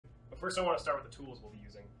first I want to start with the tools we'll be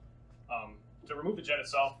using. To remove the jet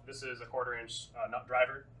itself, this is a 1/4 inch nut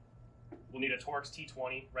driver. We'll need a Torx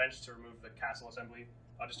T20 wrench to remove the castle assembly,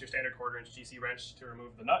 just your standard 1/4 inch GC wrench to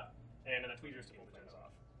remove the nut, and then a tweezers to pull the jets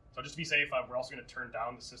off. So just to be safe, we're also going to turn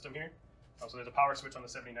down the system here. So there's a power switch on the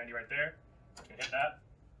 7090 right there. I'm going to hit that,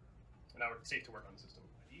 and now we're safe to work on the system.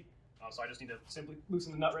 So I just need to simply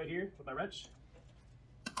loosen the nut right here with my wrench,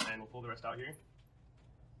 and we'll pull the rest out here.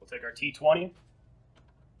 We'll take our T20,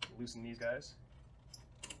 loosen these guys.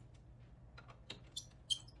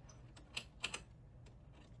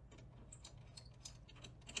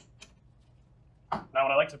 Now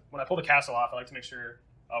when I pull the castle off, I like to make sure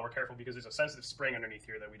we're careful because there's a sensitive spring underneath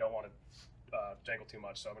here that we don't want to jangle too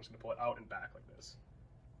much. So I'm just going to pull it out and back like this.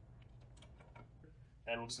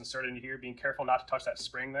 And we'll just insert it into here, being careful not to touch that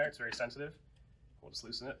spring there. It's very sensitive. We'll just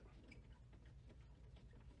loosen it.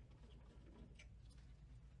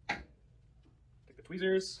 Take the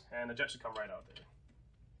tweezers, and the jet should come right out there.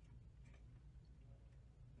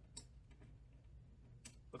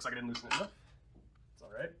 Looks like I didn't loosen it enough. It's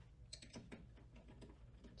all right.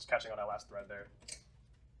 Just catching on that last thread there.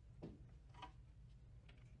 There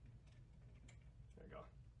we go.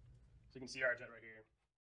 So you can see our jet right here.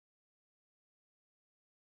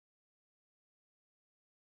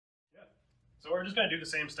 So we're just going to do the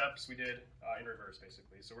same steps we did in reverse,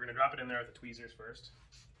 basically. So we're going to drop it in there with the tweezers first,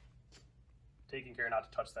 taking care not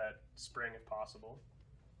to touch that spring if possible.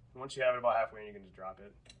 And once you have it about halfway, you can just drop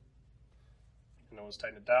it. And then we'll just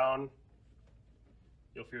tighten it down.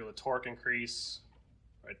 You'll feel the torque increase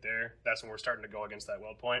right there. That's when we're starting to go against that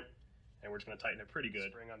weld point. And we're just going to tighten it pretty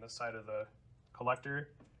good. Spring on this side of the collector,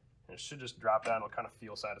 and it should just drop down. It'll kind of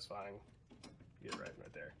feel satisfying. Get it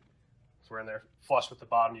right there. So we're in there flush with the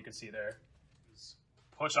bottom, you can see there.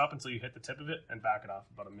 Push up until you hit the tip of it and back it off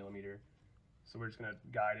about 1 millimeter. So we're just going to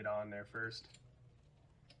guide it on there first.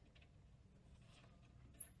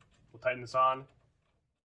 We'll tighten this on,